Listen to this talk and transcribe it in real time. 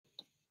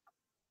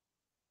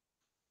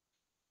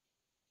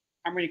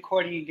I'm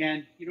recording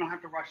again. You don't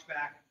have to rush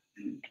back.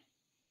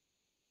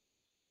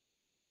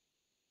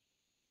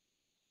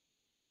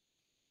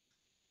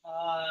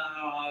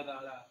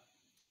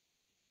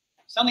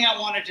 Something I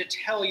wanted to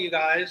tell you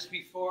guys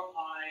before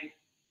I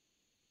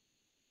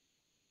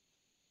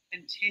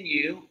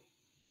continue.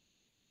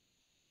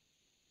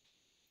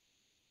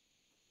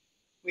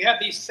 We have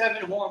these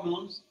 7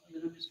 hormones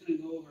that I'm just going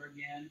to go over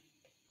again.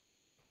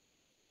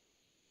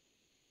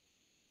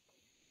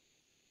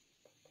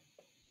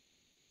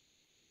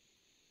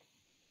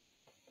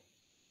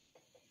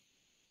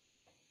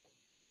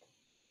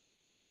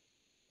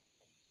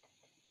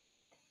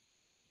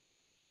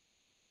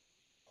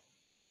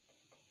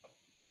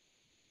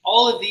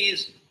 All of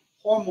these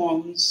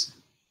hormones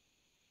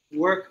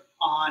work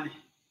on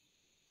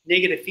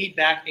negative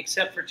feedback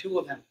except for 2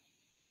 of them.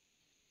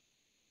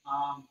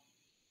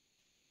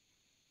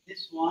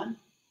 This one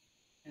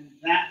and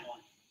that one.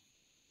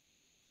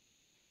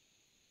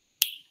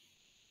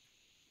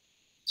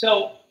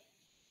 So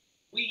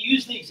we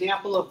used the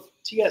example of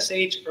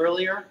TSH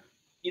earlier.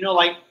 You know,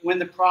 like when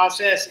the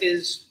process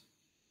is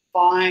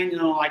fine, you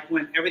know, like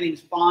when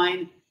everything's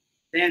fine,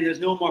 then there's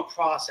no more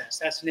process.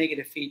 That's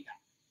negative feedback,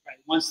 right?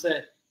 Once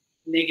the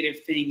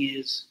negative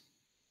thing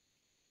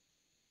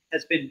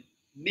has been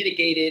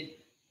mitigated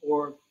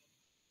or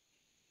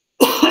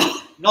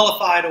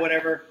nullified or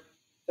whatever,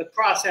 the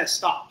process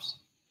stops.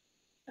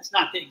 That's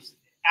not the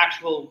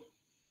actual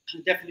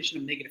definition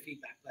of negative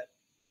feedback, but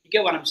you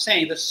get what I'm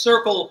saying. The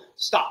circle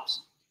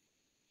stops.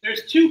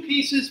 There's 2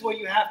 pieces where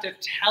you have to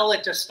tell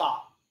it to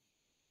stop.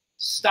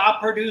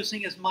 Stop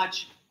producing as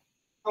much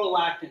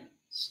prolactin.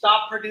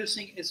 Stop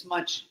producing as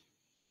much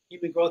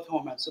human growth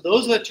hormone. So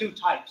those are the 2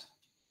 types.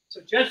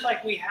 So just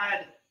like we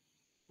had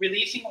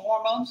releasing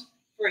hormones,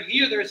 for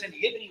here there's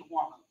inhibiting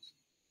hormones.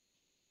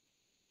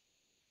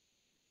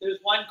 There's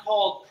one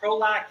called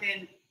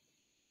prolactin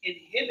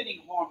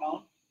inhibiting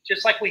hormone,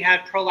 just like we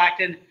had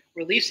prolactin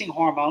releasing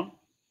hormone.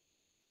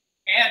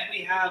 And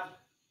we have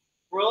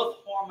growth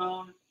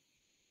hormone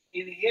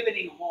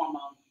inhibiting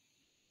hormone.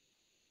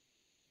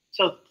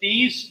 So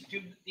these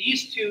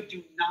 2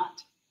 do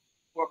not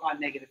work on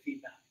negative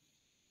feedback.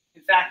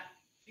 In fact,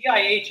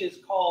 PIH is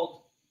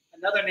called,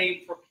 another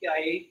name for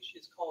PIH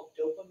is called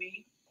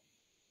dopamine.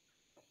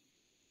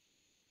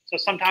 So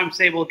sometimes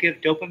they will give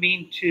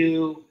dopamine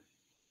to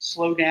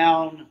slow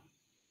down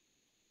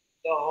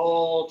the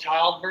whole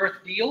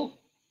childbirth deal,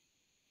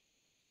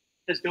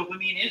 because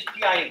dopamine is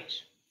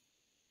PIH.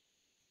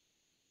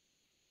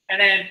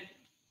 And then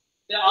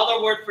the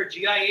other word for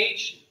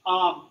GIH,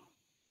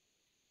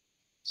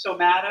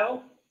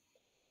 somato.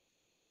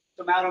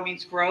 Somato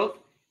means growth.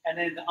 And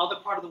then the other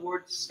part of the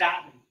word,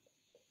 statin.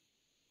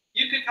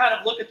 You could kind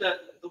of look at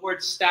the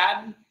word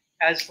statin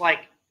as like,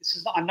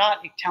 I'm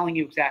not telling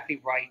you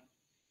exactly right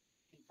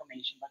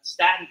information, but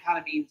statin kind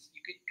of means,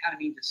 you could kind of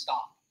mean to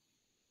stop,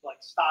 like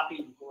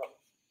stopping growth.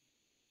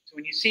 So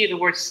when you see the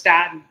word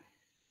statin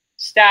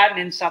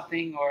in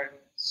something, or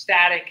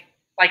static,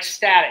 like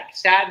static.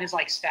 Statin is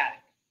like static,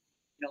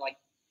 you know, like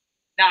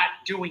not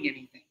doing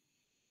anything.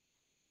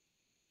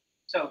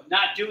 So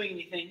not doing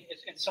anything,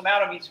 and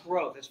somato means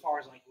growth as far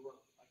as like growth.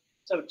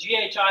 So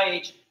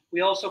GHIH,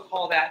 we also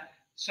call that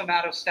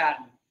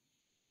somatostatin.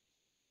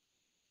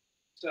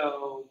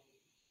 So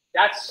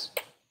that's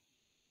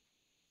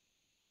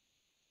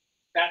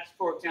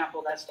for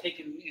example, that's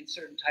taken in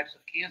certain types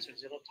of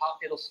cancers.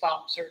 It'll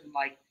stop certain,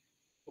 like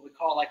what we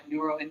call like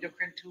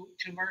neuroendocrine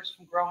tumors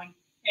from growing.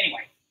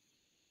 Anyway,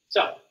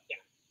 so yeah,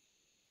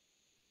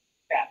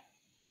 that.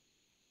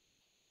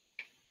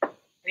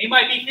 And you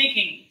might be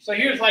thinking, so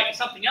here's like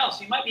something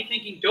else. You might be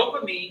thinking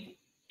dopamine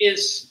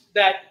is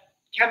that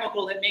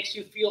chemical that makes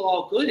you feel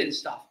all good and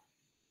stuff.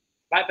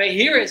 But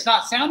here it's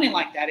not sounding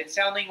like that. It's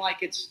sounding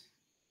like it's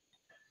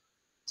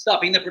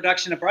stopping the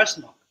production of breast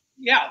milk.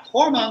 Yeah,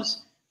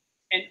 hormones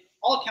and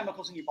all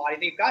chemicals in your body,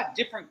 they've got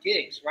different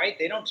gigs, right?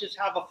 They don't just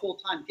have a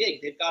full-time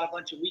gig. They've got a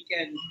bunch of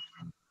weekend.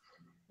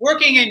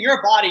 Working in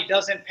your body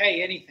doesn't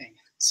pay anything.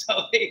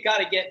 So they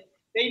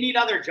need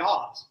other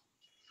jobs.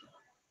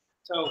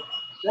 So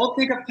don't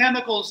think of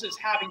chemicals as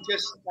having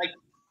just like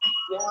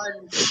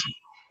one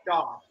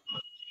job.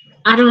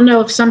 I don't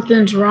know if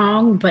something's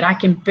wrong, but I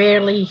can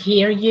barely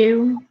hear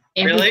you.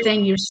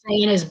 Everything Really? you're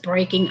saying is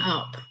breaking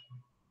up.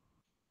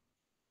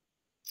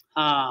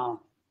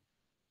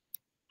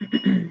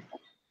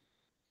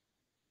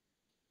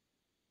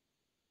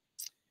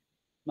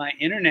 My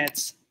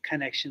internet's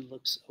connection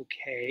looks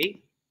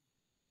okay.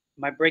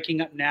 Am I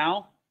breaking up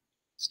now?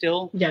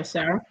 Still? Yes,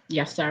 sir.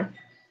 Yes, sir.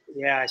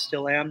 Yeah, I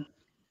still am.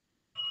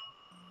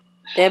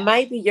 That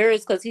might be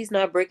yours because he's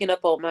not breaking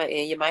up on my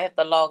end. You might have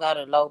to log out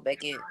and log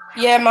back in.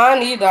 Yeah,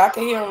 mine either. I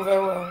can hear him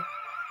very well.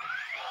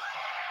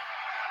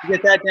 You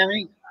get that,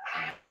 Demi?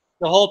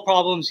 The whole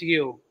problem's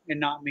you and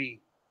not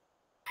me.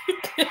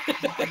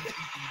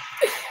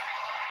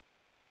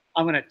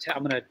 I'm gonna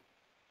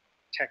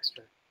text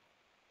her.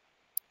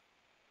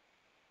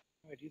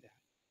 How do I do that?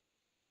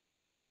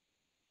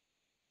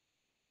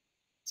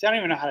 See, I don't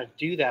even know how to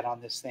do that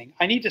on this thing.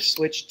 I need to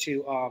switch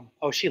to.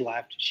 Oh, she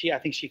left. I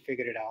think she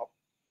figured it out.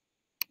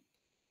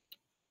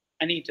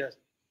 I need to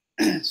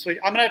switch.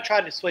 I'm going to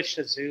try to switch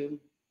to Zoom.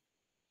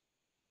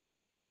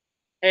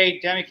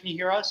 Hey, Demi, can you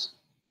hear us?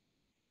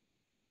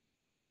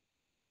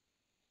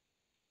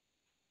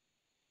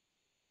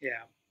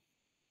 Yeah.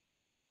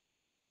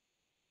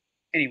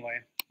 Anyway,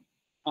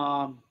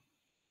 I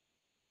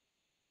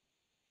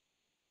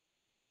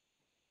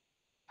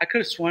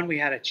could have sworn we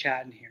had a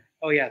chat in here.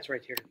 Oh yeah, it's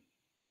right here.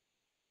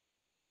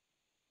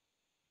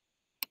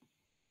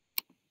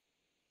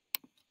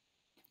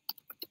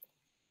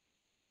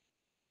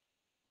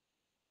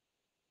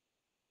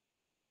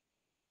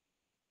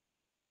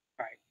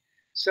 All right.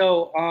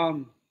 So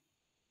go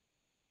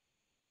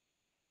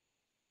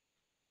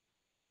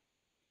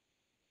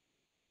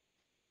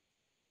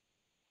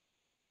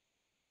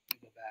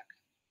back.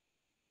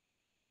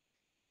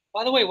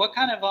 By the way, what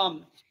kind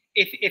of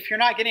if you're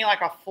not getting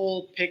like a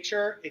full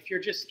picture, if you're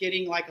just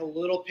getting like a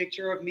little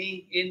picture of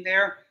me in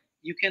there,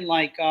 you can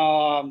like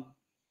hover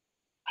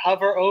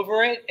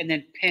over it and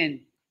then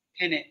pin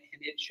it, and it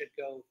should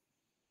go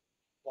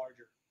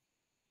larger.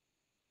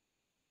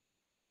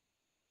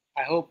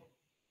 I hope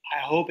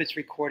it's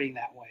recording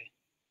that way.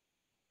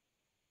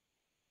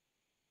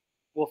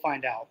 We'll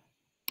find out.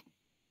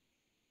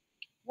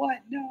 What?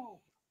 No.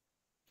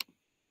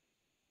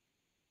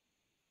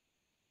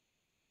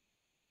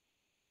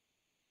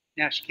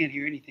 Now she can't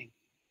hear anything.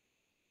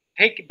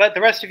 Hey, but the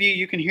rest of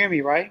you can hear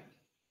me, right?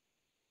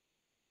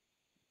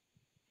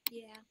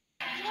 Yeah.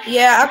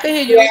 Yeah, I can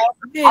hear you.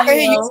 Yeah, I can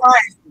hear you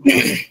fine.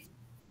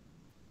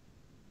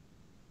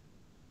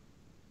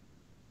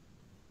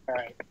 All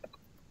right.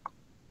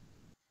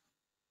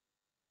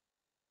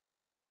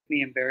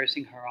 Me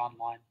embarrassing her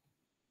online.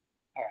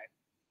 All right.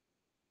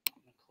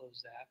 I'm gonna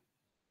close that.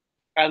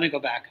 All right, let me go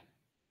back.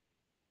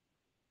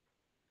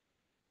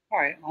 All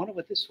right, I wonder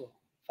what this will.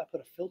 If I put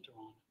a filter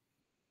on.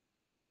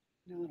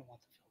 No, I don't want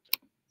the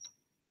filter.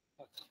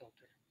 Fuck the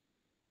filter.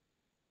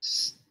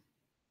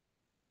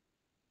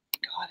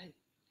 Got it.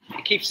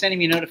 It keeps sending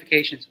me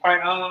notifications. All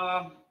right.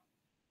 I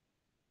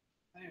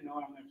don't know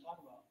what I'm going to talk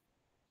about.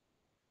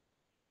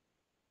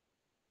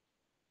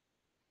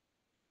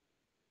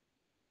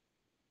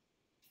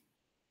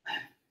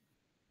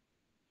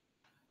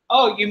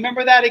 Oh, you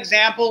remember that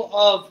example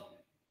of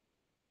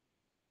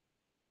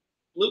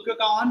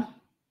glucagon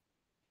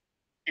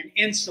and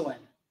insulin?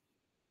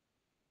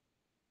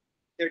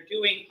 They're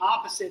doing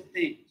opposite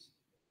things.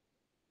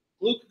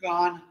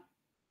 Glucagon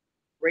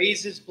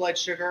raises blood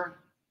sugar.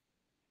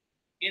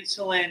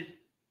 Insulin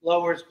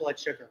lowers blood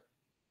sugar.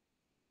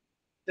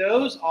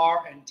 Those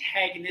are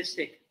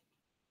antagonistic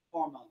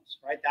hormones,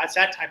 right? That's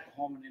that type of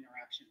hormone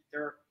interaction.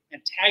 They're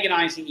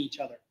antagonizing each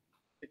other.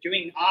 They're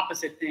doing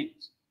opposite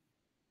things.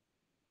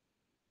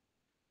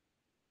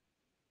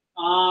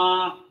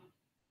 I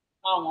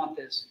don't want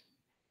this.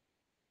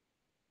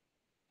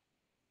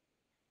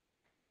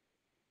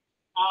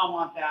 I don't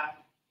want that.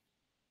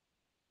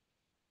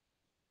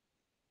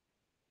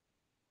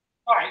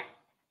 All right.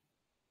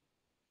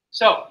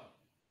 So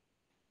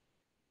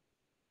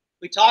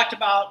we talked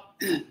about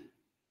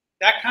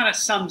that kind of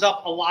sums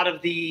up a lot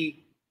of the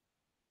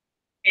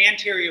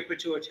anterior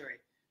pituitary.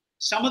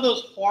 Some of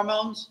those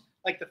hormones,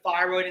 like the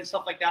thyroid and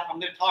stuff like that, I'm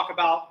going to talk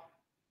about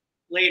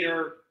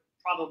later,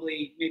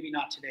 probably, maybe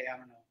not today, I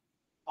don't know.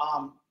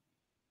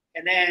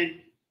 And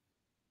then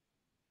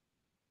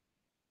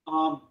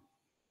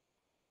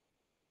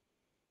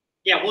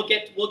yeah, we'll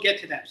get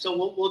to them. So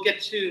we'll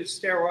get to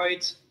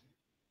steroids.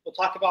 We'll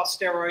talk about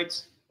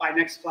steroids by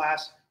next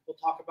class. We'll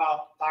talk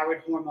about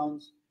thyroid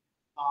hormones,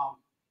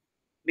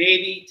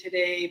 maybe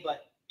today,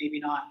 but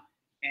maybe not.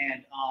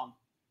 And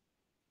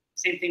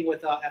same thing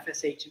with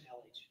FSH and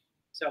LH.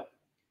 So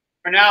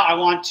for now, I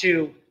want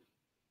to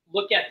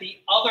look at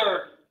the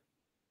other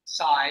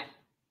side,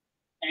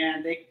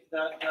 and the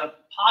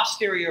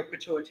posterior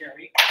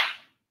pituitary.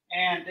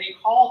 And they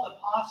call the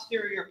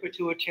posterior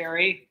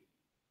pituitary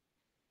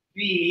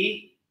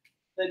B,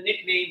 the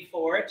nickname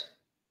for it.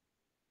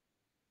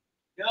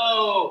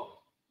 No.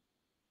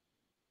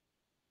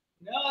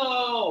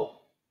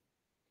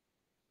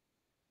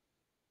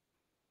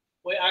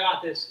 Wait, I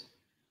got this.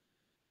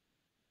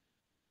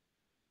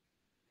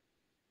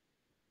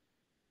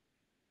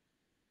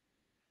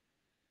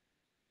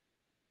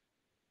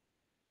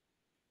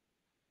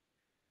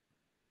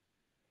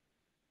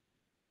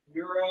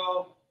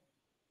 Neuro,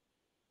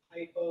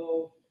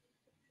 hypo.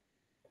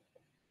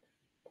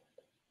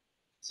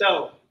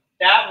 So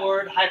that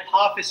word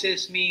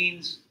hypophysis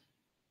means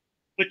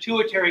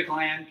pituitary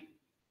gland.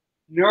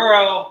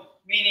 Neuro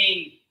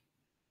meaning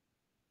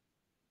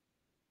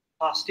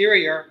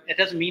posterior. It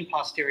doesn't mean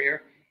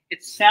posterior.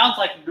 It sounds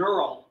like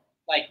neural,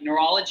 like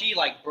neurology,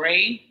 like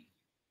brain,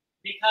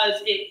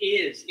 because it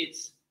is.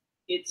 It's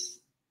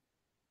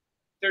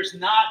there's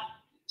not,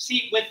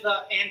 see, with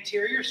the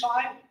anterior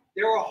side,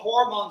 there were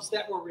hormones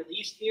that were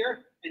released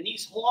here, and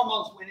these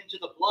hormones went into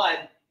the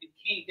blood and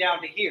came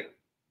down to here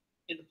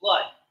in the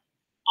blood.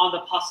 On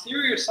the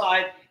posterior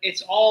side,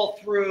 it's all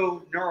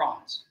through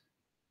neurons.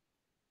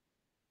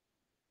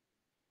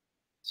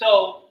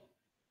 So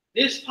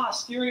this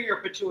posterior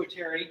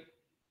pituitary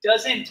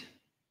doesn't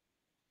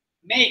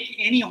make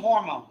any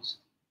hormones.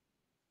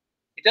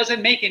 It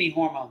doesn't make any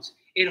hormones.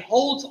 It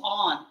holds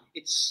on,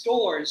 it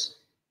stores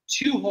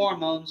 2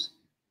 hormones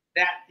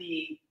that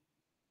the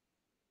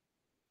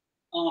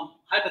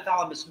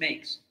hypothalamus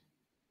makes.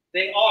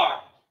 They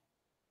are,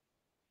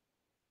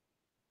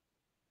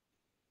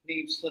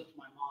 name slipped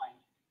my mind.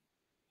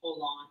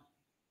 Hold on.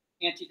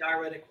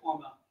 Antidiuretic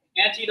hormone.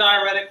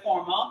 Antidiuretic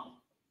hormone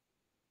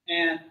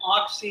and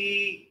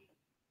oxytocin.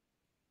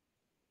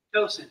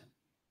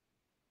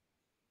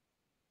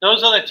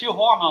 Those are the 2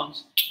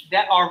 hormones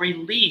that are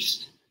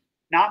released,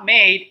 not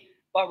made,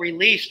 but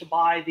released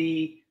by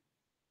the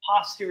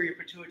posterior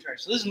pituitary.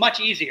 So this is much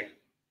easier.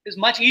 This is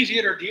much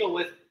easier to deal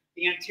with.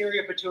 The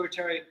anterior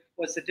pituitary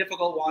was the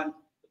difficult one.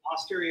 The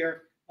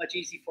posterior, much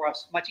easier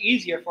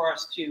for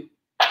us to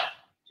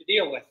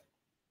deal with.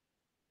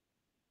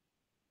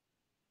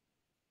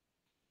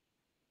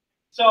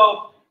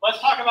 So let's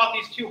talk about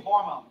these 2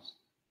 hormones.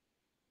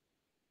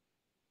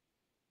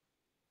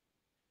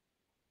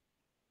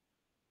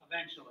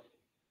 Eventually.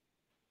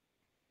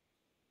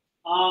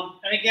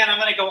 And again, I'm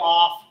going to go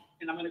off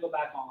and I'm going to go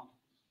back on.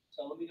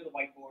 So let me go to the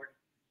whiteboard.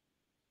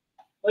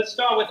 Let's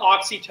start with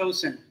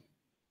oxytocin.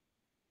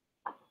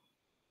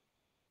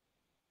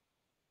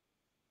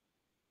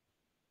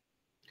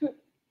 Good.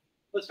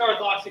 Let's start with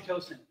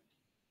oxytocin.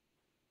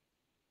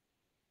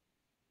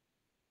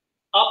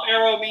 Up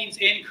arrow means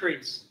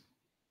increase,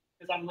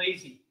 because I'm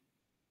lazy.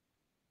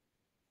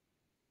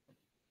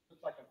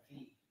 Looks like a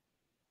V.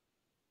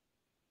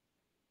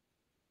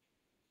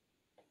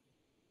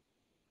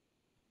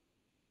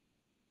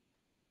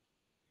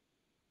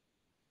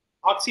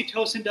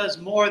 Oxytocin does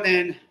more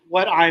than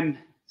what I'm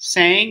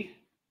saying.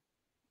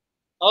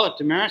 Oh,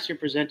 Damaris, you're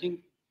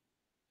presenting.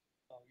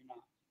 Oh, you're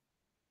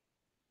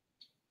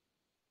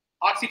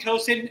not.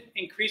 Oxytocin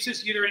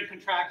increases uterine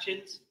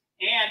contractions,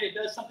 and it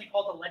does something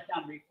called the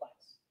letdown reflex.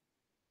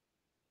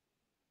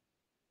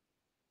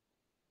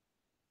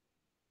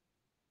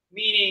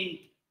 Meaning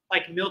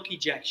like milk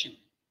ejection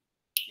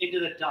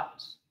into the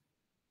ducts.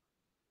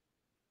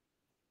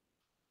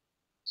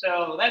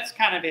 So that's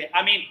kind of it.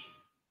 I mean,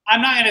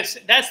 I'm not going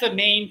to, that's the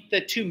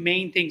 2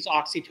 main things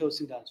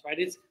oxytocin does, right?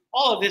 It's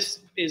all of this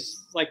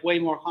is like way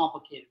more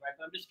complicated, right?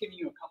 But I'm just giving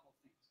you a couple of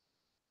things.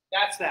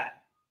 That's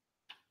that.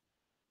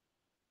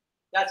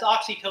 That's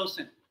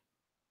oxytocin.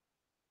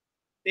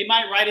 They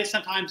might write it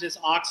sometimes as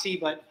oxy,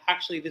 but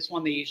actually this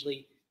one they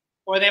usually,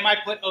 or they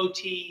might put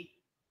OT,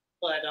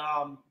 but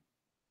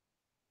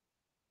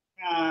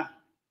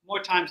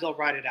more times they'll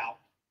write it out.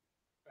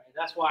 Right?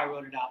 That's why I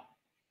wrote it out.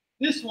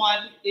 This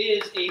one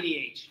is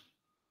ADH.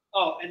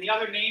 Oh, and the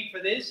other name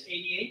for this,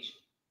 ADH,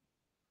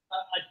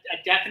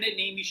 a definite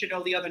name, you should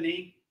know the other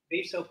name,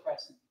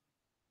 vasopressin.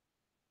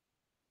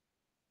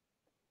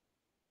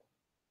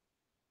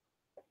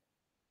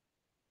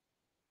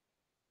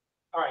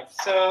 All right,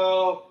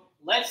 so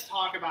let's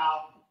talk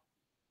about,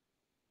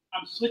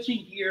 I'm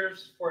switching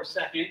gears for a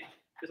second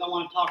because I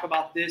want to talk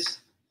about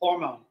this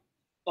hormone.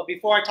 But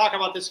before I talk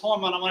about this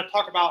hormone, I want to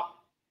talk about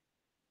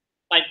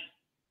like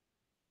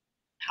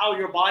how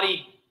your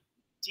body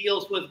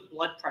deals with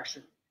blood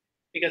pressure,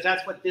 because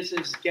that's what this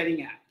is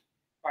getting at,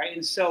 right?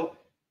 And so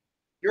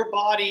your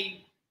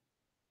body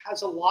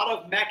has a lot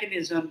of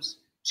mechanisms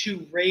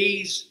to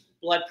raise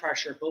blood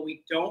pressure, but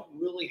we don't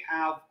really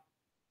have,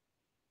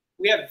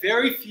 we have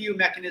very few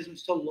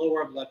mechanisms to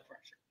lower blood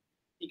pressure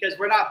because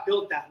we're not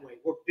built that way.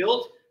 We're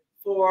built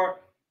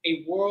for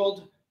a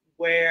world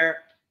where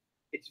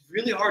it's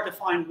really hard to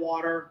find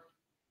water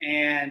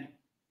and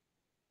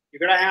you're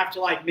going to have to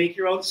like make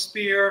your own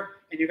spear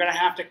and you're going to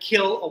have to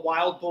kill a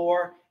wild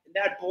boar, and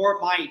that boar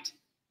might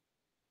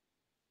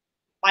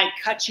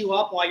cut you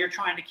up while you're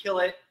trying to kill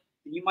it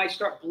and you might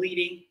start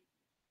bleeding.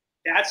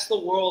 That's the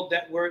world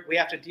that we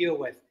have to deal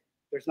with.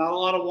 There's not a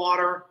lot of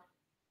water.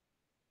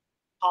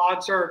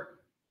 Hogs are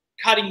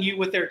cutting you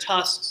with their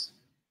tusks.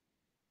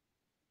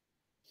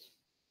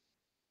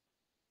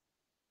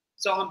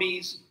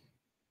 Zombies,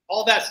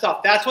 all that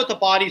stuff. That's what the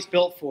body's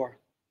built for.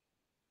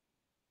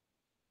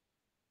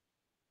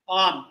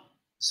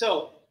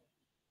 So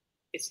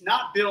it's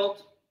not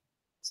built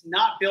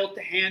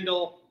to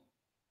handle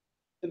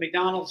the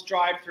McDonald's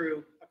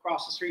drive-through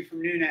across the street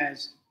from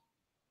Nunez,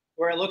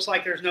 where it looks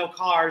like there's no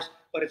cars,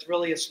 but it's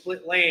really a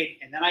split lane.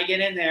 And then I get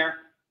in there,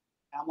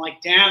 and I'm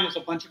like, damn, there's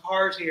a bunch of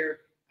cars here.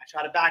 I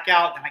try to back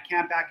out, and I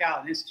can't back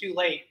out, and it's too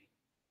late.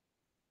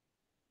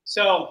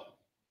 So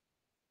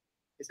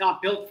it's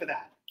not built for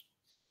that.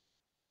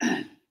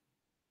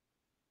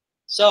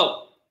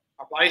 So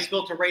our body's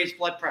built to raise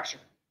blood pressure.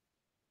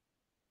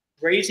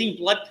 Raising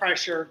blood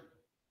pressure.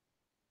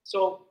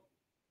 So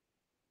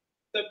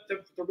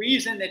the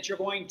reason that you're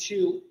going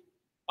to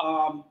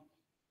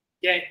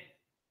get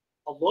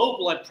a low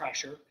blood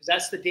pressure, because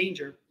that's the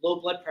danger, low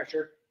blood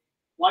pressure.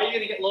 Why are you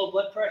going to get low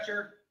blood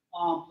pressure?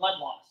 Blood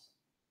loss.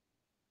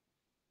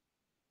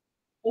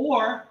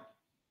 Or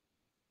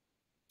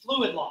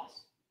fluid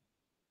loss.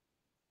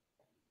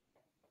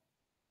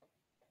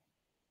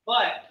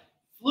 But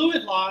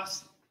fluid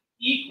loss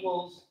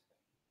equals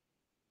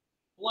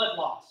blood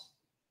loss,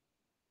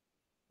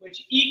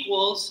 which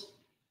equals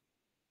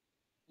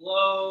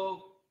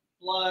low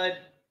blood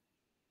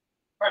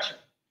pressure.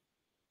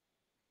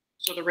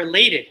 So they're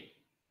related.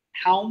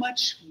 How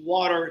much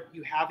water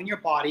you have in your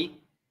body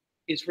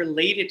is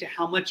related to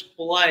how much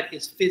blood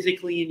is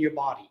physically in your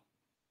body.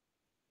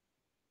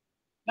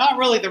 Not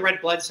really the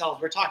red blood cells.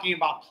 We're talking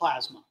about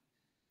plasma.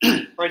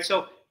 Right?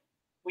 So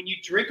when you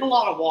drink a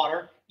lot of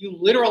water, you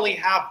literally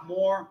have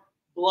more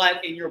blood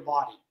in your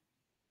body.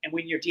 And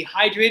when you're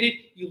dehydrated,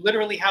 you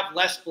literally have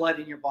less blood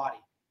in your body.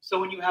 So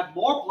when you have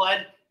more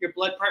blood, your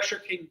blood pressure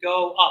can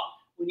go up.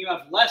 When you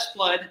have less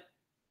blood,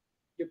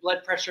 your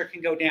blood pressure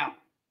can go down.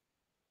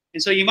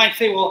 And so you might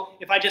say, well,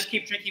 if I just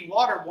keep drinking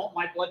water, won't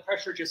my blood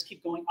pressure just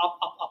keep going up,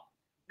 up, up?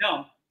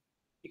 No,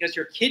 because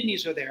your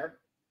kidneys are there.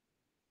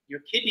 Your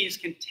kidneys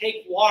can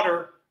take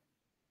water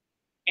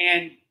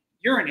and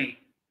urinate.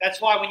 That's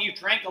why when you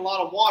drank a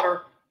lot of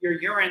water, your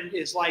urine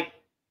is like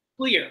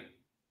clear.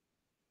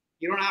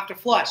 You don't have to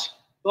flush.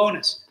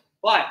 Bonus.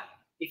 But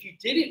if you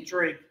didn't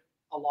drink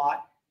a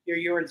lot, your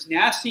urine's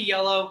nasty,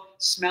 yellow,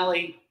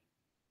 smelly.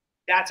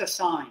 That's a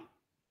sign.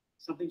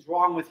 Something's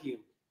wrong with you.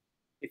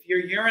 If your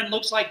urine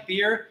looks like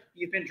beer,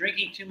 you've been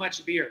drinking too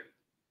much beer.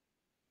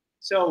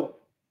 So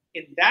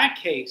in that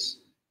case,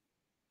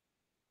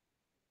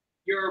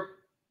 your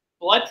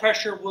blood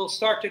pressure will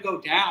start to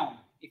go down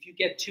if you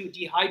get too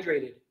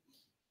dehydrated.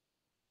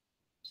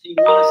 So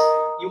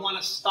you want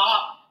to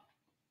stop.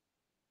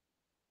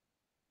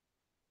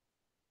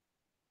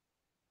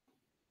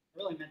 I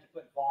really meant to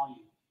put volume.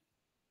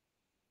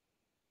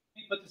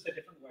 Let me put this a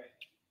different way.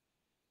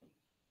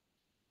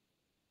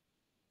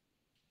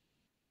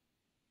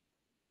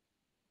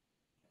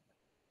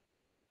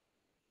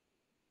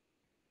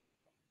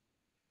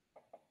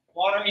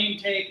 Water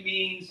intake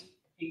means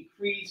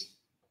increased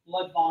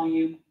blood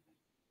volume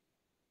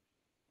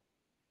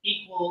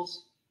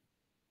equals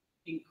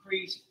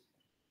increased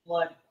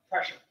blood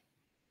pressure.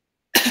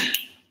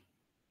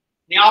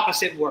 The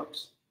opposite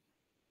works.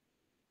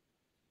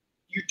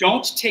 You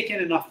don't take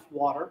in enough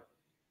water,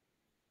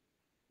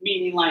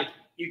 meaning like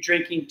you're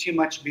drinking too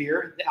much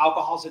beer. The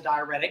alcohol's a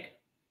diuretic.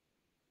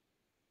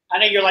 I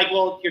know you're like,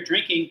 well, you're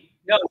drinking.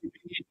 No, you're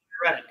drinking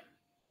a diuretic.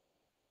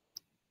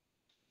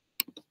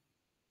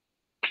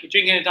 You're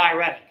drinking a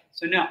diuretic.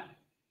 So no.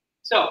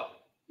 So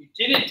you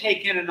didn't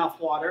take in enough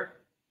water,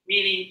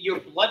 meaning your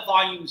blood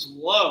volume's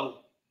low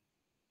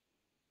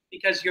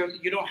because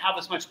you don't have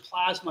as much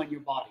plasma in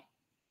your body.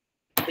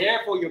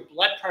 Therefore, your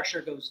blood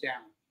pressure goes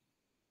down.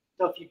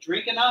 So if you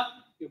drink enough,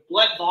 your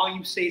blood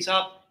volume stays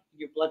up, and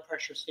your blood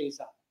pressure stays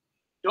up.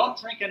 Don't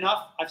drink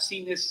enough. I've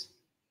seen this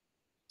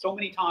so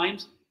many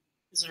times.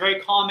 This is very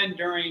common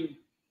during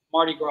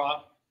Mardi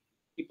Gras.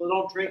 People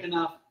don't drink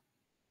enough.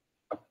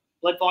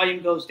 Blood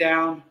volume goes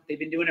down. They've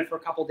been doing it for a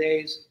couple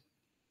days.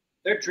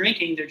 They're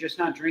drinking. They're just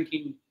not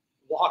drinking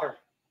water.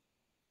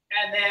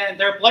 And then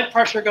their blood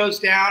pressure goes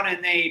down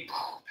and they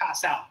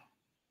pass out.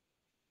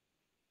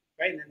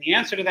 Right? And then the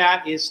answer to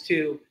that is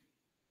to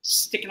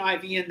stick an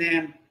IV in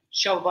them,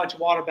 shove a bunch of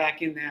water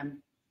back in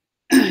them,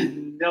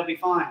 they'll be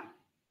fine.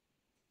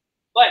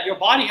 But your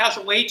body has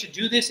a way to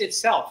do this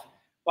itself.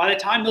 By the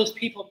time those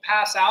people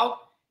pass out,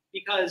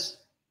 because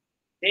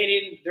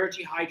they're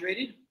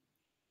dehydrated,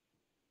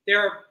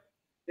 their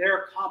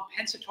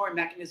compensatory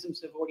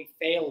mechanisms have already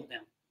failed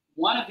them.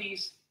 One of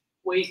these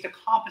ways to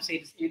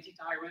compensate is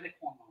antidiuretic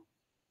hormone.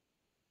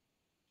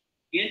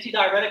 The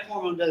antidiuretic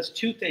hormone does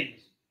two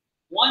things.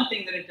 One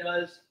thing that it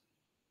does,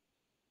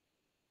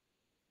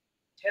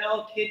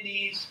 tell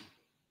kidneys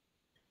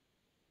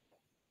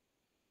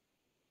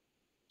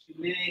to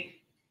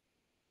make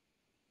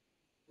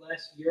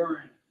less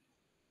urine.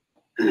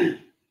 To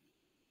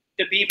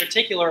be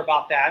particular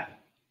about that,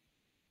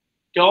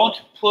 don't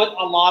put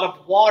a lot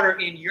of water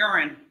in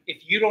urine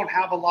if you don't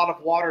have a lot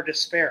of water to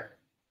spare.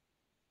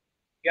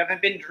 You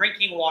haven't been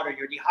drinking water,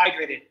 you're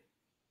dehydrated.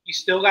 You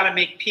still got to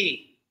make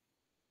pee.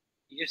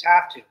 You just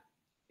have to,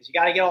 because you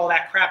got to get all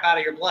that crap out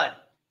of your blood.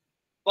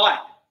 But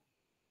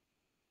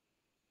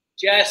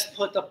just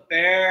put the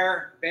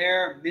bare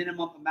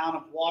minimum amount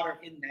of water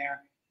in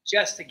there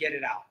just to get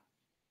it out.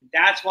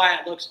 That's why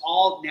it looks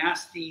all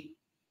nasty,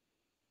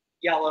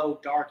 yellow,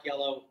 dark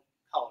yellow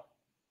color.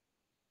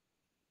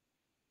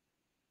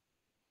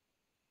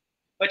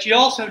 But you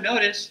also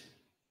notice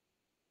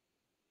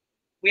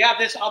we have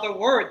this other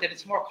word that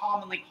it's more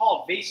commonly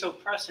called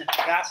vasopressin.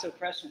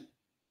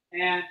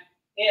 And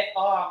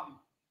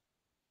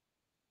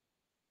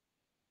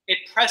it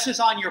presses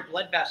on your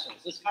blood vessels.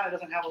 This kind of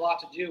doesn't have a lot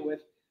to do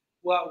with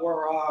what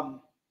we're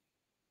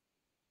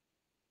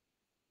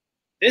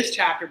this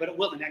chapter, but it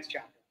will the next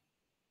chapter.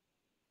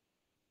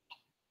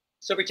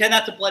 So pretend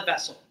that's a blood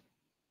vessel,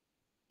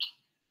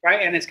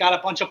 right? And it's got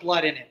a bunch of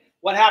blood in it.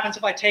 What happens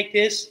if I take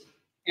this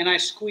and I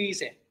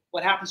squeeze it?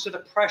 What happens to the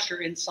pressure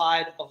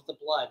inside of the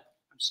blood?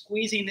 I'm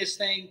squeezing this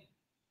thing,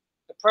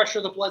 the pressure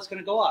of the blood's going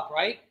to go up,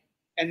 right?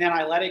 And then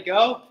I let it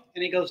go,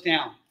 and it goes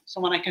down.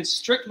 So when I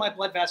constrict my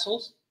blood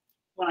vessels,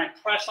 when I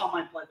press on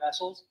my blood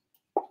vessels,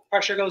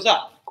 pressure goes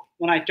up.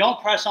 When I don't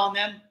press on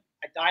them,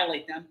 I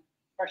dilate them,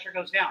 pressure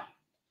goes down.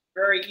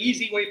 Very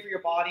easy way for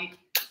your body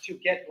to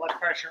get blood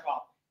pressure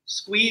up.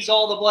 squeeze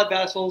all the blood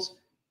vessels,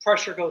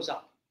 pressure goes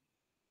up.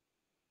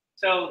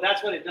 So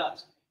that's what it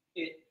does.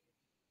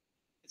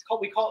 It's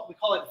called we call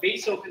it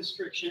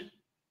vasoconstriction.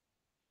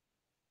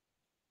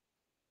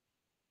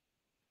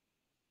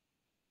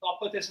 So I'll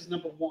put this as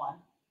number 1.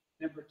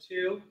 Number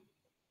 2.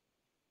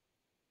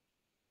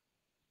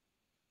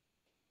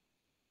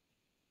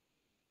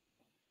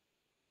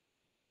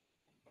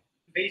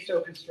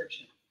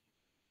 Vasoconstriction.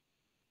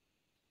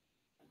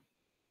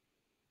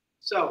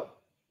 So,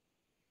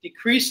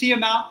 decrease the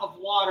amount of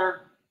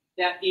water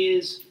that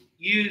is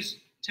used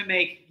to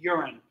make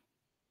urine.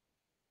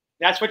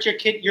 That's what your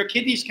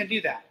kidneys can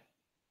do that.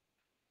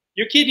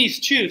 Your kidneys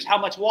choose how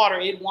much water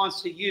it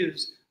wants to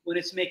use when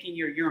it's making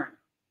your urine.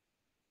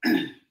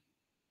 And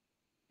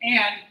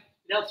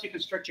it helps you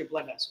constrict your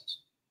blood vessels.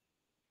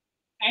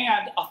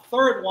 And a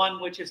third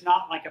one, which is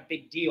not like a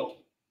big deal.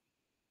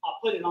 I'll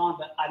put it on,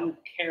 but I don't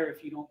care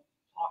if you don't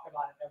talk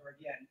about it ever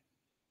again.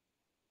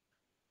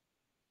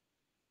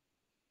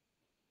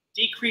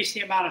 Decrease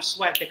the amount of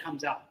sweat that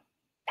comes out.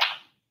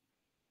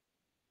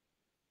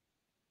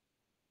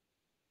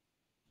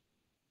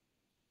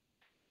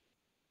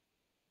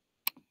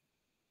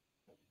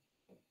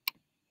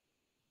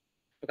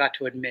 Forgot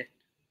to admit.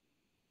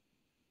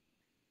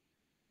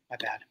 My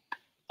bad.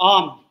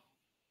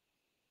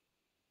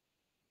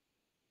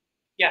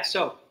 Yeah,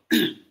 so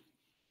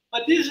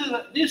but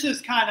this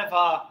is kind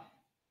of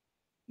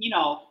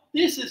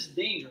this is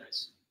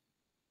dangerous,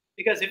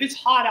 because if it's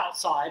hot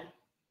outside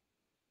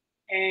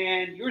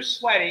and you're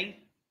sweating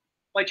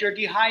but you're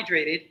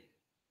dehydrated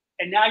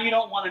and now you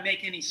don't want to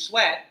make any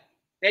sweat,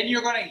 then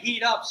you're going to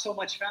heat up so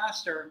much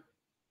faster,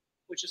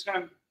 which is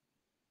going to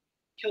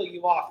kill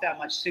you off that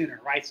much sooner,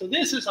 right? So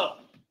this is a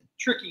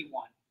tricky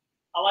one.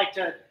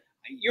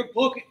 Your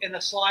book and the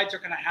slides are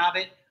going to have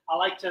it. I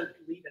like to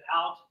leave it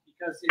out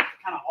because it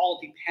kind of all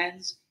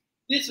depends.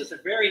 This is a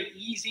very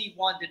easy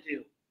one to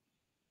do.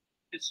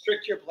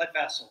 Constrict your blood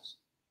vessels.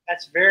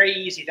 That's very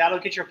easy. That'll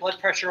get your blood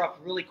pressure up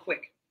really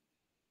quick.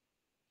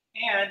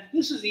 And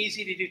this is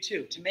easy to do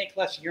too, to make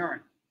less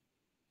urine.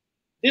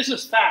 This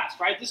is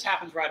fast, right? This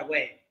happens right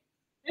away.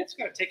 It's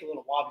going to take a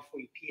little while before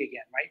you pee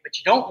again, right? But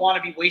you don't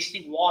want to be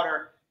wasting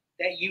water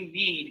that you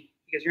need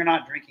because you're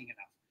not drinking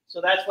enough.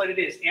 So that's what it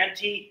is.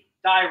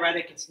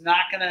 Anti-diuretic.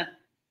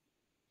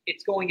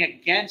 It's going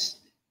against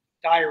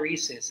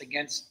diuresis,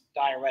 against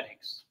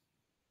diuretics.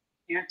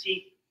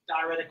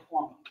 Anti-diuretic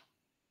hormone.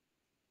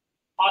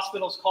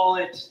 Hospitals call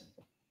it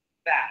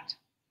that,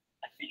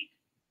 I think.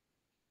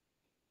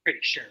 Pretty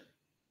sure.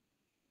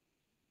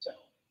 So,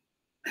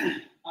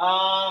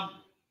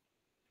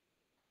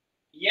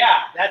 yeah,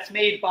 that is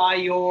made by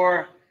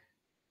your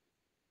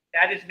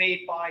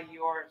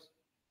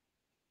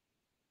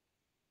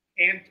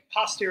and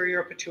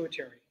posterior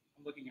pituitary.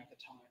 I'm looking at the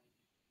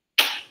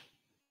time.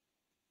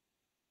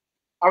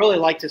 I really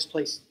like this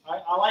place.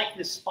 I like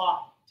this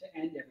spot to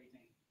end everything.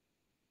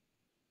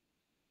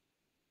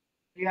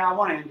 Yeah, I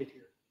want to end it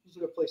here. This is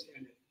a good place to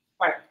end it.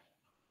 All right.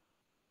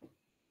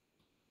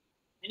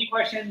 Any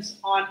questions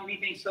on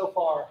anything so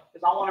far?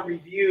 Because I want to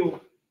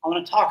review. I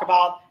want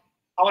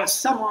to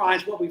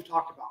summarize what we've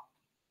talked about.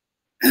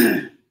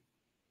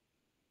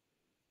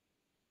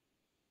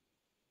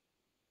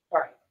 All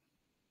right.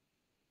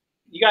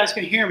 You guys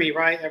can hear me,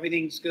 right?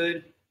 Everything's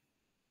good?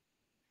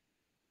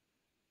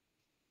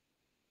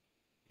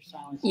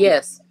 Silence.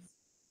 Yes.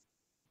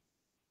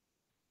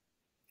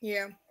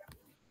 Yeah.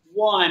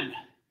 1.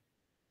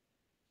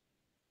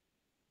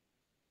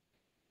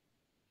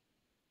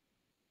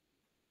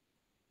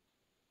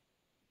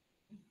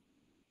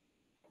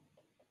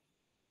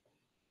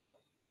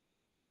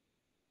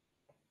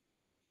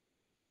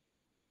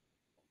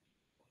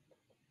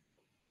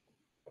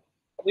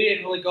 We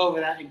didn't really go over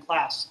that in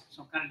class,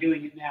 so I'm kind of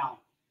doing it now.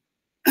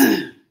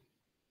 They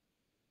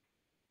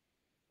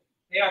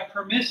are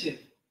permissive,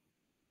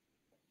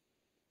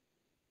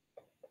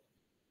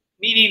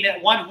 meaning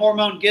that one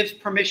hormone gives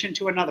permission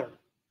to another.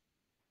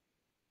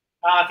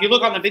 If you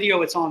look on the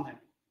video, it's on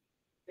there.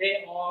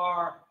 They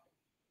are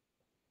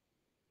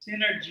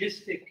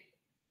synergistic.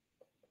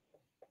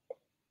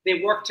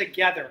 They work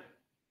together.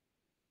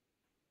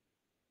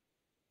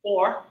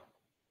 Or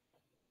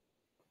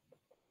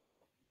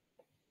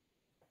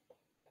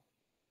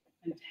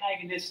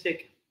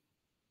antagonistic,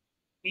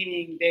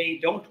 meaning they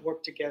don't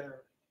work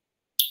together.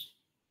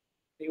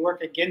 They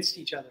work against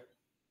each other.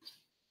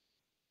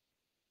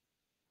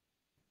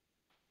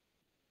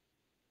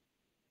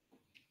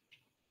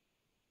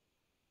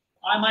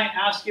 I might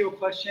ask you a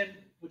question,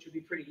 which would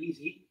be pretty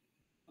easy,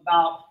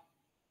 about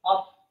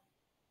up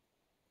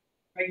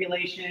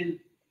regulation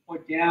or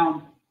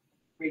down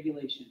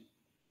regulation.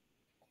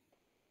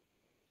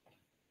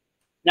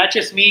 That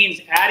just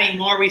means adding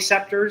more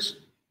receptors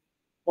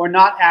or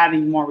not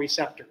adding more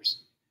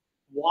receptors.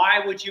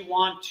 Why would you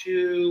want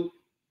to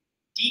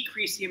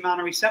decrease the amount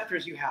of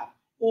receptors you have?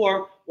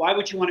 Or why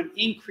would you want to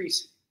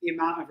increase the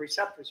amount of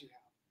receptors you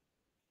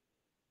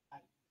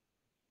have?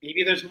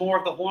 Maybe there's more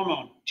of the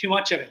hormone, too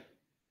much of it.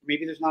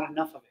 Maybe there's not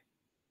enough of it.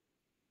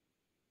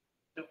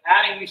 So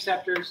adding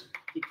receptors,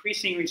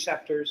 decreasing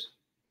receptors,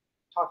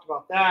 talked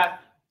about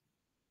that.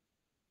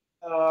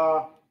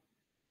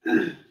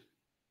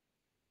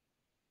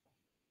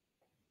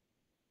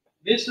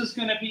 This is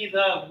going to be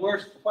the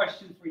worst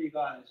question for you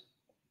guys.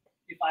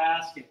 If I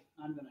ask it,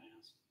 I'm going to ask.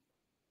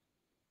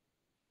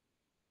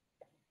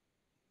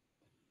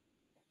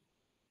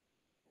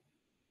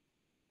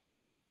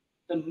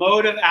 The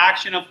mode of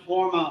action of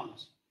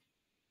hormones.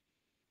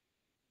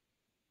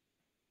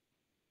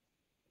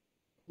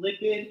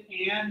 Lipid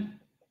and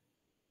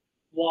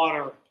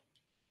water.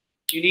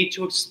 You need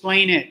to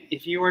explain it.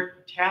 If you are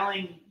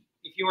telling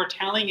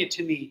it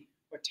to me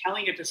or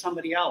telling it to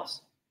somebody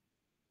else,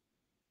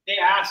 they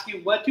ask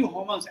you, what do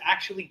hormones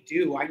actually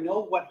do? I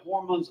know what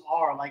hormones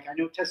are. Like, I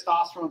know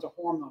testosterone is a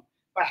hormone,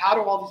 but how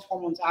do all these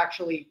hormones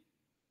actually,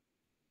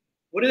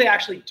 what do they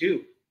actually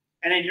do?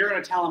 And then you're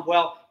going to tell them,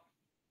 well,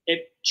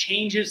 it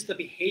changes the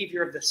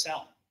behavior of the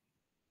cell.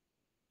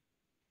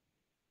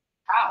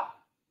 How?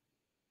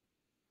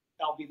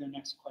 That'll be their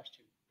next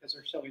question because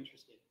they're so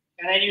interested.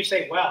 And then you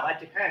say, well, that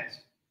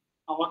depends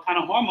on what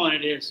kind of hormone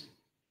it is.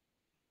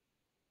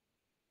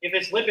 If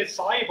it's lipid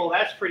soluble,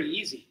 that's pretty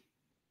easy.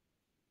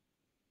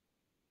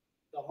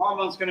 The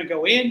hormone's going to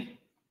go in,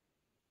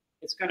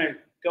 it's going to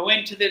go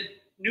into the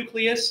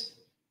nucleus,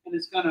 and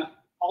it's going to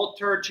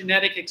alter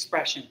genetic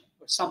expression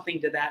or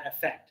something to that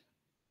effect.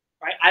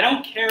 Right? I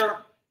don't care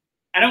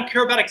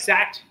about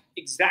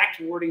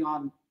exact wording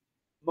on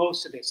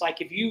most of this. Like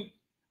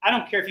I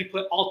don't care if you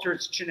put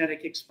alters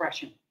genetic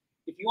expression.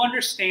 If you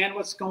understand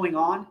what's going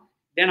on,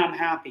 then I'm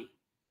happy.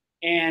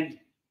 And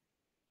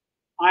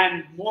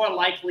I'm more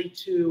likely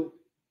to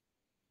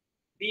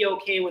be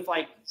okay with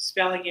like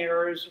spelling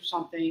errors or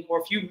something,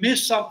 or if you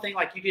miss something,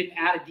 like you didn't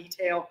add a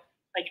detail,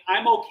 like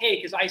I'm okay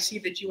because I see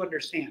that you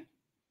understand,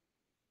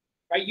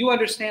 right? You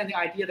understand the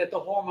idea that the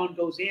hormone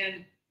goes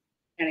in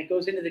and it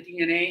goes into the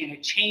DNA and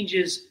it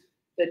changes,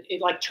 that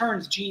it like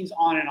turns genes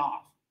on and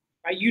off,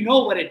 right? You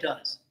know what it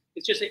does.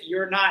 It's just that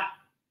you're not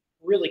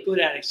really good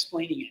at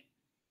explaining it.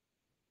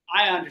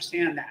 I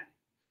understand that.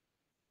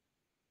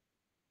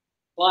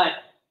 But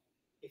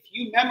if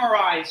you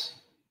memorize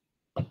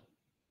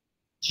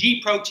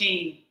G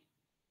protein,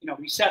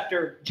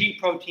 receptor, G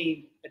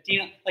protein,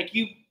 adenine, like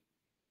you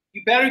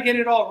better get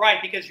it all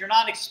right because you're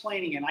not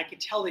explaining it. I can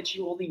tell that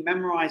you only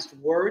memorized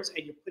words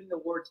and you're putting the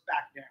words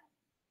back down.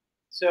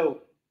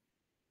 So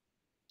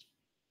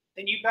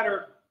then you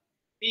better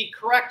be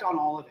correct on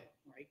all of it,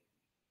 right?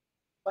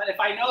 But if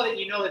I know that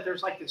you know that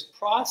there's like this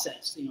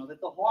process,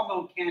 that the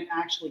hormone can't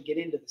actually get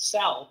into the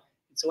cell,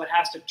 and so it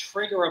has to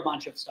trigger a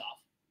bunch of stuff.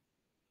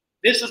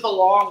 This is the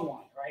long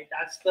one, right?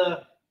 That's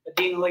the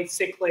adenylate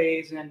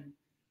cyclase and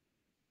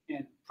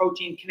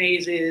protein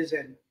kinases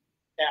and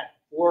that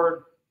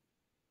word.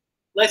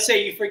 Let's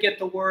say you forget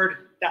the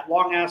word, that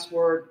long-ass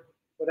word,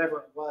 whatever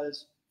it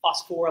was,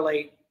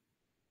 phosphorylate.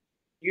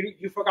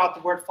 You forgot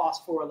the word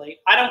phosphorylate.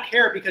 I don't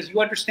care because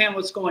you understand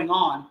what's going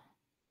on.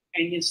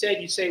 And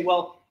instead you say,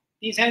 well,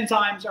 these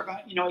enzymes are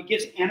going to, it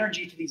gives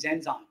energy to these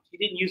enzymes. You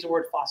didn't use the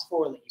word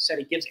phosphorylate. You said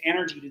it gives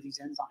energy to these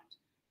enzymes.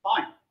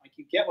 Fine. Like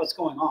you get what's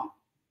going on.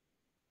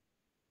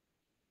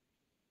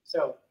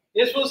 So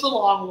this was the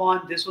long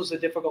one. This was a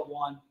difficult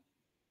one.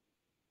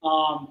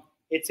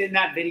 It's in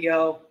that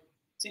video.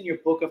 It's in your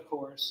book, of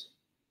course.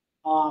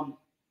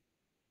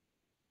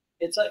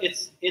 It's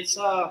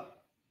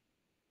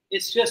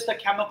just a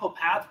chemical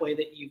pathway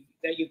that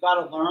you've got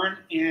to learn,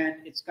 and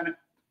it's gonna,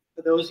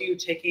 for those of you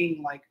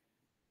taking like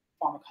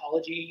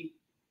pharmacology,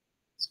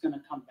 it's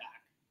gonna come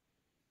back,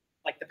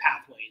 like the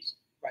pathways,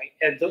 right?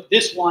 And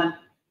this one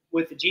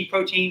with the G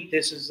protein,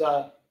 this is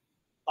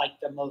like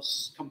the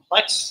most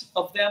complex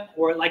of them,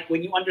 or like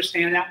when you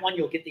understand that one,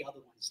 you'll get the other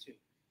ones too.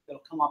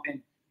 That'll come up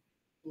in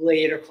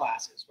later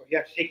classes where you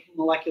have to take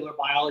molecular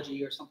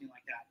biology or something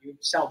like that. Your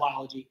cell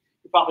biology,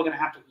 you're probably going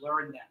to have to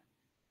learn them,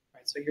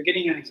 right? So you're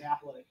getting an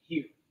example of it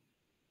here.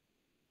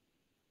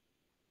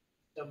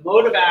 The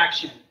mode of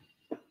action,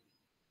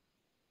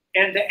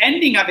 and the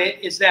ending of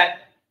it is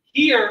that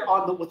here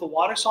with the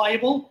water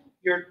soluble,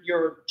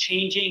 you're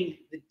changing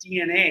the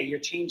DNA, you're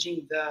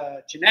changing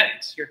the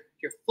genetics, you're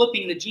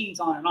flipping the genes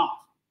on and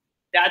off.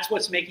 That's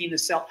what's making the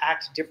cell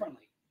act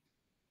differently.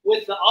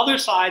 With the other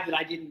side that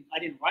I didn't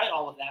write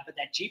all of that, but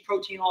that G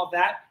protein, all of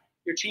that,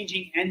 you're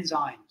changing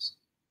enzymes.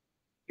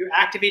 You're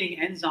activating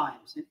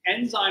enzymes, and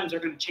enzymes are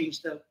going to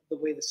change the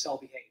way the cell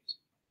behaves.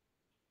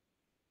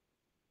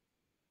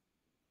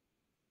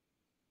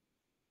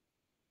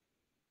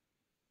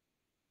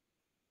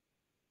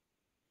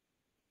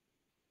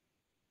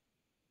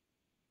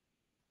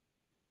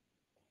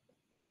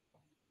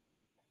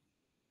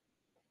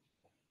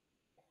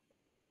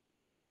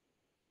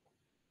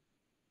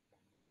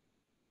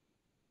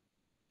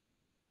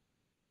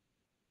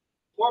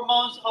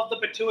 Hormones of the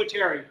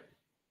pituitary.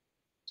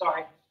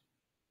 Sorry.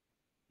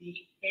 The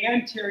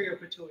anterior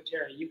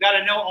pituitary. You've got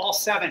to know all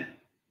 7.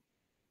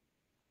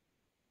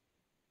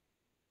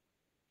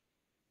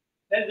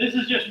 This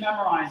is just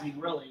memorizing,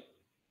 really.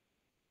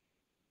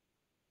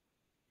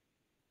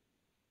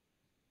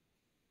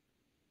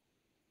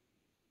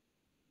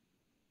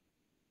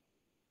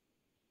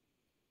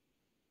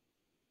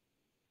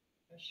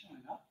 That's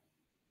showing up.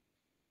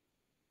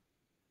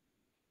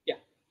 Yeah.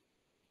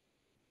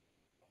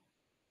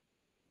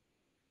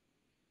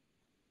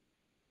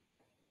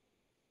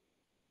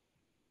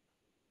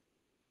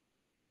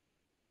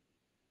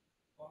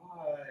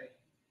 Why?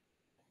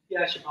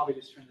 Yeah, I should probably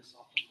just turn this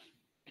off.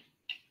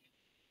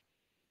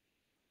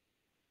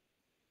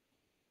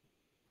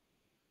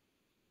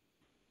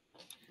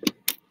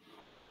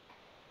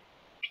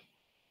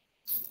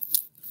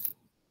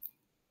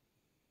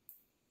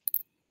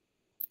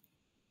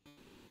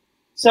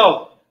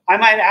 So I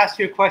might ask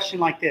you a question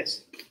like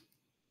this.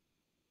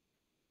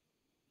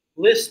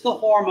 List the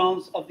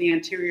hormones of the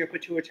anterior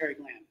pituitary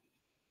gland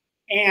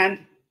and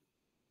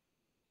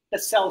the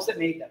cells that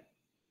made them.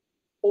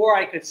 Or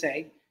I could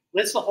say,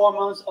 list the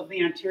hormones of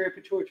the anterior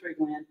pituitary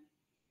gland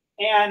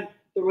and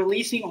the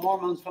releasing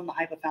hormones from the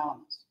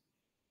hypothalamus.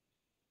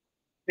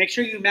 Make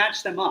sure you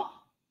match them up.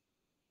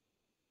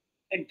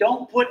 And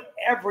don't put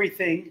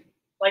everything,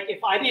 like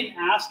if I didn't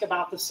ask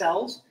about the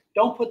cells,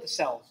 don't put the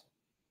cells.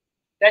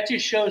 That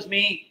just shows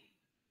me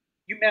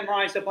you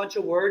memorized a bunch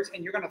of words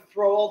and you're going to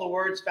throw all the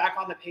words back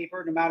on the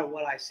paper no matter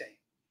what I say.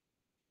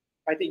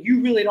 Right? That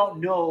you really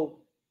don't know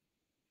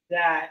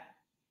that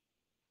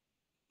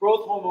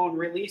growth hormone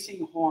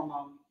releasing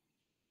hormone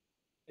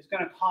is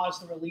going to cause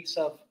the release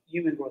of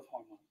human growth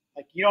hormone.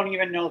 Like you don't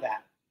even know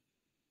that.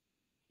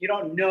 You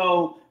don't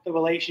know the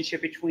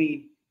relationship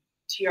between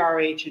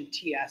TRH and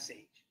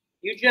TSH.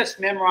 You just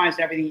memorized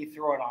everything, you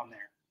throw it on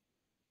there.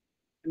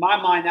 In my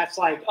mind, that's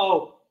like,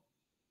 oh,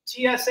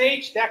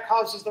 TSH, that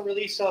causes the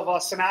release of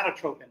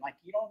somatotropin. Like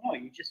you don't know,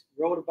 you just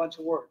wrote a bunch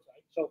of words,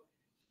 right? So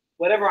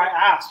whatever I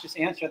ask, just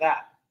answer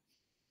that.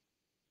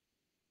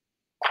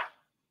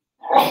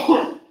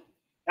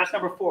 That's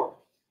number 4.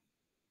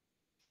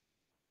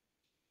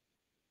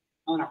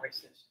 I'm going to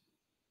erase this.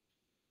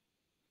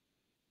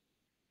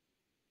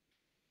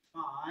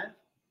 5.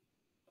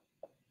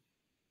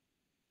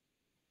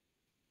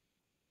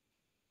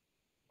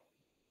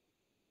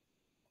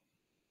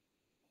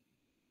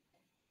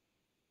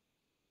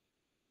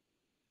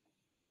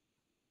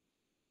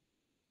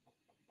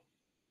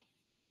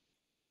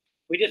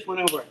 We just went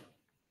over it.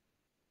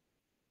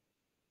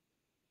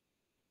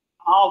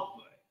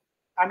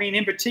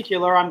 In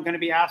particular, I'm going to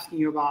be asking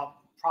you about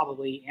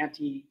probably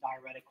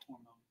antidiuretic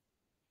hormone.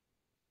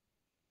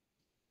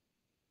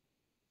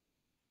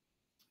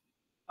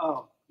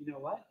 Oh, you know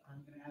what?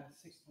 I'm going to add a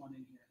 6th one in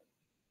here.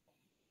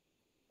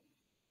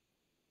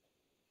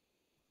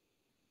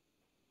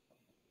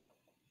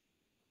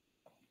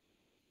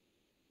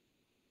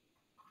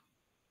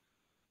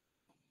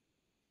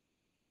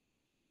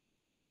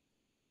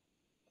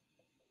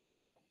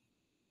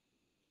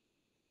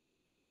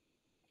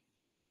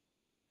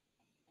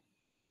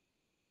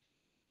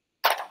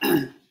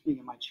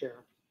 Speaking of my chair.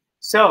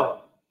 So,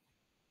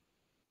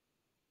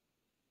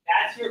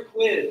 that's your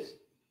quiz.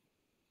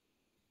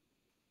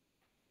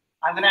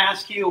 I'm going to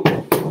ask you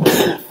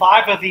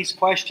 5 of these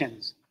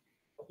questions.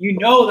 You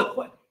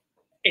know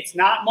it's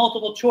not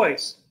multiple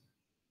choice.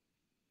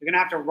 You're going to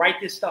have to write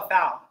this stuff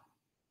out.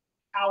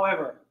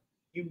 However,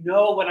 you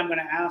know what I'm going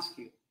to ask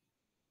you.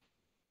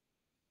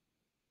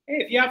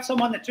 Hey, if you have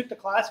someone that took the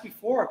class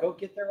before, go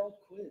get their old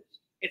quiz.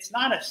 It's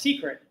not a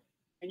secret,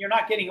 and you're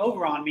not getting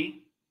over on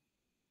me.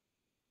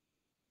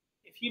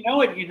 If you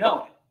know it, you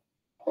know it.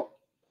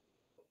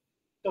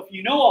 So if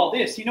you know all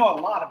this, you know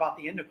a lot about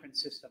the endocrine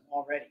system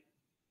already.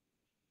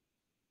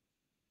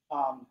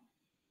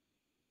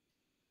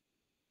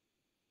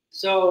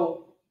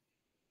 So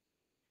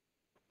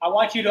I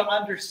want you to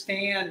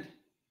understand,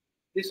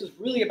 this is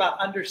really about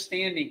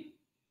understanding.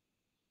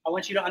 I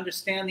want you to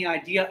understand the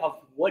idea of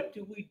what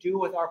do we do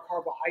with our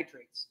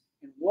carbohydrates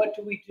and what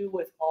do we do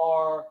with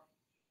our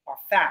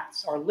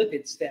fats, our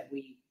lipids that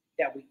we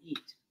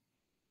eat.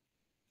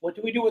 What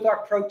do we do with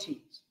our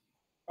proteins,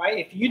 right?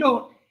 If you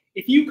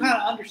kind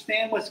of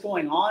understand what's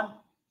going on,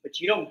 but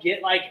you don't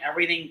get like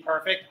everything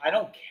perfect, I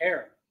don't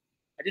care.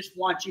 I just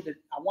want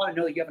I want to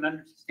know that you have an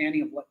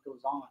understanding of what goes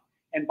on.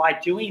 And by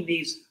doing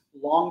these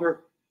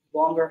longer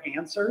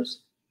answers,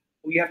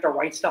 where you have to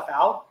write stuff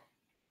out,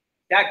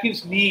 that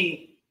gives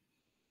me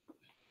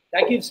a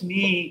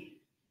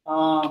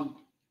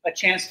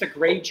chance to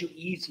grade you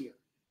easier.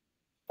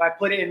 If I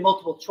put it in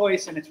multiple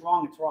choice and it's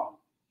wrong,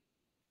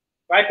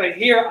 right? But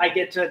here I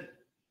get to,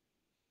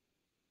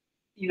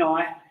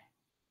 I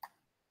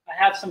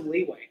have some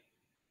leeway.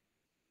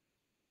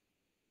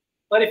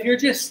 But if you're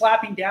just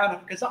slapping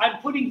down, because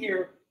I'm putting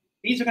here,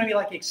 these are going to be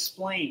like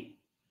explain.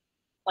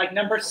 Like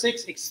number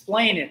 6,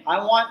 explain it. I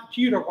want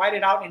you to write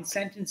it out in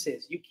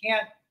sentences. You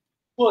can't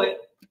put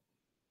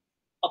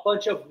a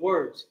bunch of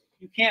words.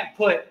 You can't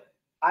put,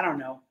 I don't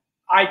know,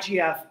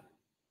 IGF,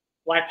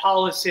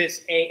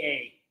 lipolysis,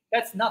 AA.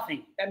 That's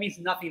nothing. That means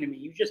nothing to me.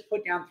 You just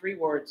put down 3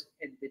 words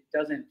and it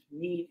doesn't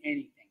mean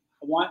anything.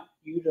 I want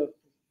you to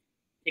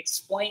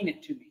explain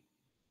it to me.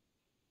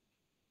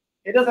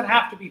 It doesn't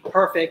have to be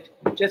perfect.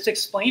 Just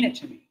explain it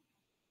to me.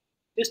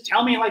 Just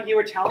tell me like you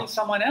were telling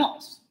someone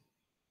else.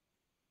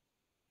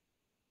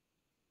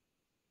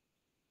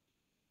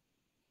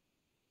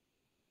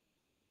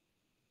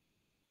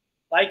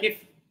 Like if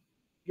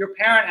your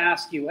parent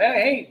asks you,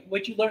 hey,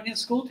 what'd you learn in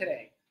school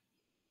today?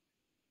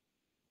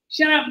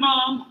 Shut up,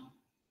 Mom.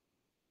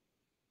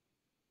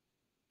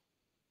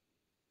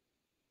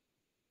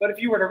 But if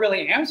you were to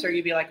really answer,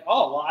 you'd be like,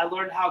 oh, well, I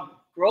learned how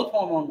growth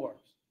hormone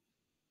works.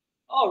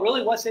 Oh,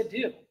 really? What's it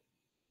do?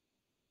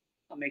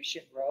 I'll make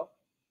shit grow.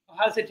 Well,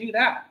 how does it do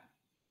that?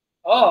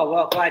 Oh,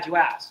 well, glad you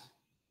asked.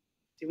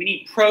 See, we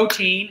need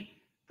protein.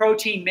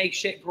 Protein makes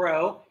shit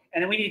grow.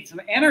 And then we need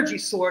some energy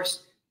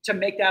source to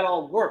make that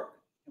all work.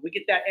 And we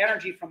get that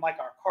energy from like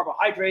our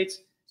carbohydrates.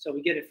 So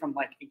we get it from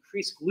like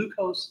increased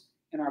glucose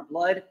in our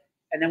blood.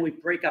 And then we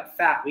break up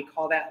fat. We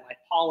call that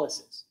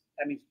lipolysis.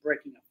 That means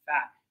breaking up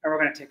fat. And we're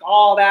going to take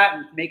all that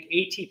and make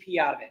ATP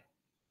out of it.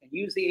 And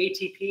use the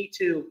ATP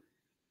to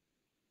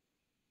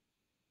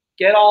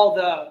get all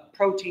the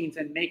proteins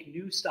and make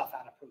new stuff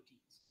out of proteins.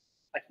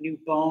 Like new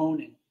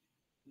bone and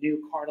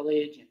new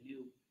cartilage and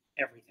new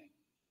everything.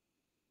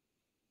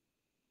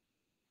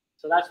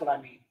 So that's what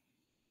I mean.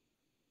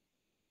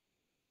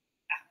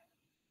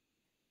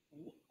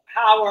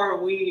 How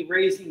are we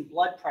raising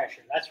blood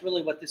pressure? That's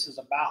really what this is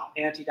about,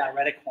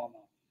 antidiuretic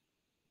hormone.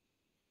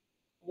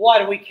 Why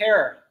do we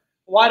care?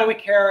 Why do we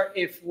care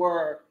if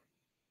we're,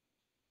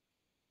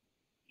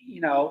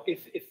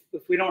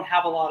 if we don't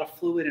have a lot of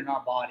fluid in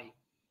our body?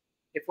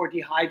 If we're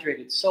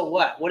dehydrated, so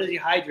what? What does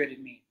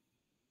dehydrated mean?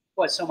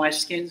 What, so my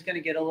skin's going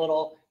to get a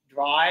little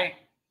dry?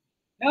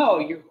 No,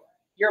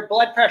 your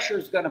blood pressure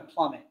is going to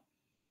plummet.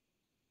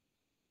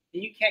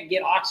 You can't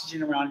get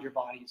oxygen around your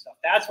body and stuff.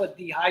 That's what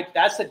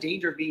that's the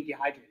danger of being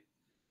dehydrated.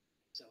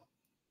 So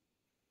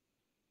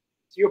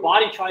your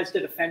body tries to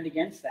defend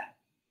against that.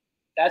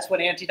 That's what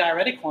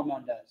antidiuretic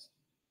hormone does.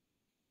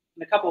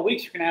 In a couple of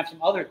weeks, you're going to have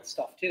some other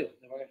stuff too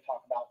that we're going to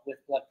talk about with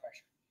blood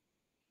pressure.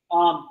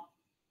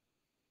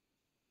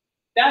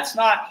 That's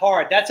not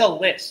hard. That's a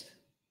list,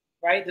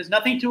 right? There's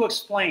nothing to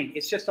explain.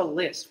 It's just a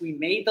list. We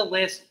made the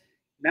list,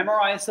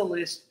 memorize the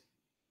list,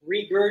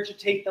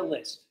 regurgitate the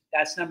list.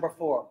 That's number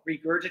 4.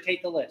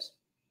 Regurgitate the list.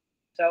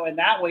 So in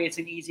that way, it's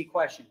an easy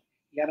question.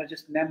 You got to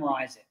just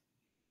memorize it.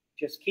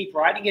 Just keep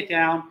writing it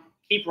down.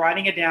 Keep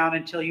writing it down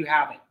until you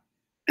have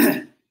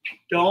it.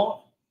 Don't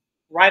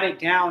write it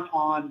down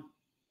on,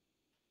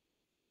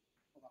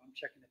 hold on, I'm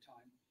checking the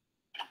time.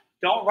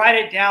 Don't write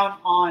it down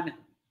on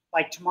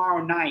like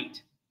tomorrow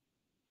night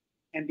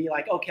and be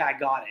like, okay, I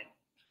got it.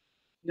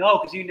 No,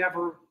 because you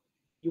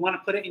want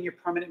to put it in your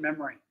permanent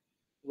memory.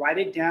 Write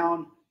it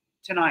down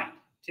tonight,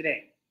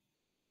 today.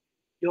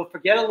 You'll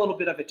forget a little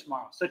bit of it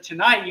tomorrow. So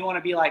tonight you want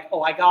to be like,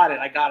 oh, I got it,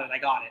 I got it, I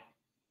got it.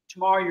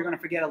 Tomorrow you're going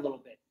to forget a little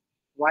bit.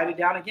 Write it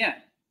down again.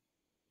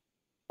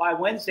 By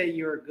Wednesday,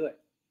 you're good.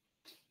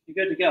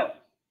 You're good to go.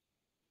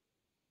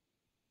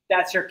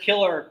 That's your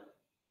killer.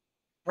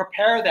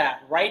 Prepare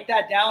that. Write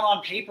that down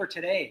on paper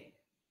today.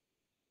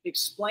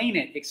 Explain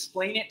it.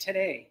 Explain it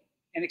today.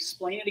 And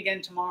explain it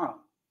again tomorrow.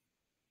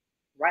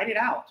 Write it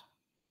out.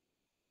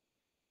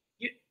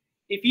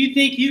 If you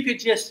think you could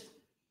just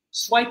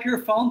swipe your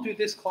phone through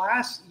this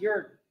class,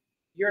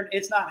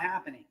 it's not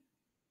happening.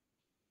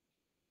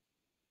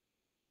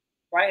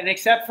 Right? And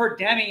except for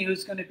Demi,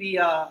 who's going to be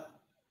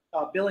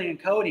Billy in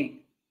coding,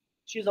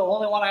 she's the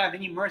only one I have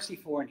any mercy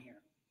for in here.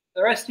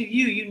 The rest of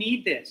you, you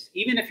need this.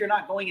 Even if you're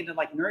not going into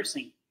like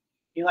nursing,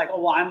 you're like, oh,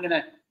 well, I'm going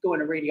to go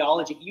into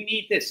radiology. You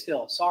need this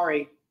still.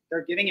 Sorry,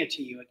 they're giving it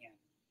to you again.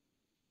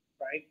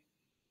 Right?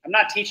 I'm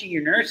not teaching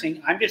you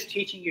nursing. I'm just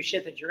teaching you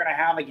shit that you're going to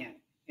have again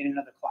in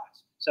another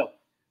class. So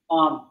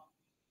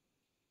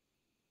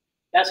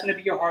that's going to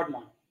be your hard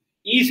one.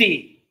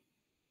 Easy.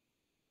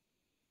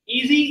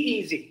 Easy,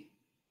 easy.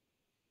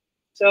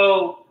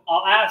 So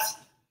I'll ask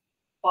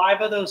 5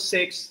 of those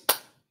 6.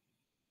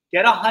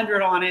 Get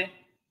 100 on it.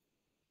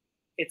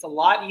 It's a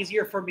lot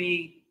easier for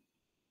me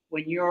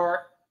when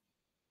you're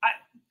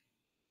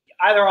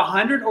either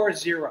 100 or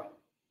 0.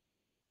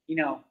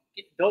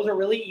 Those are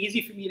really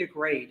easy for me to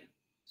grade.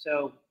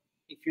 So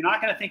if you're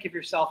not going to think of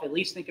yourself, at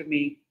least think of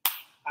me.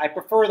 I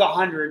prefer the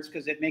 100s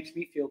because it makes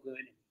me feel good.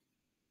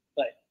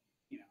 But,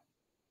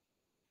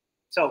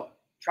 so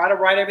try to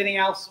write everything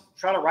else.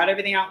 Try to write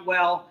everything out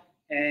well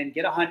and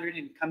get 100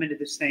 and come into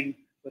this thing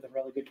with a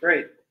really good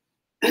grade.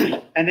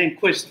 And then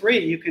quiz 3,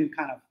 you can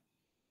kind of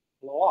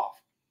blow off.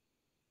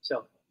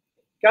 So,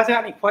 you guys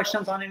have any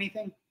questions on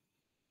anything?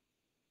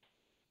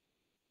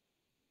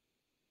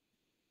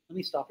 Let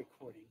me stop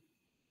recording.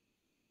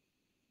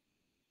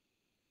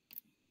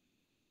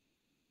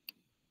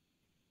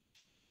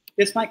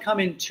 This might come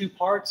in 2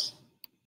 parts.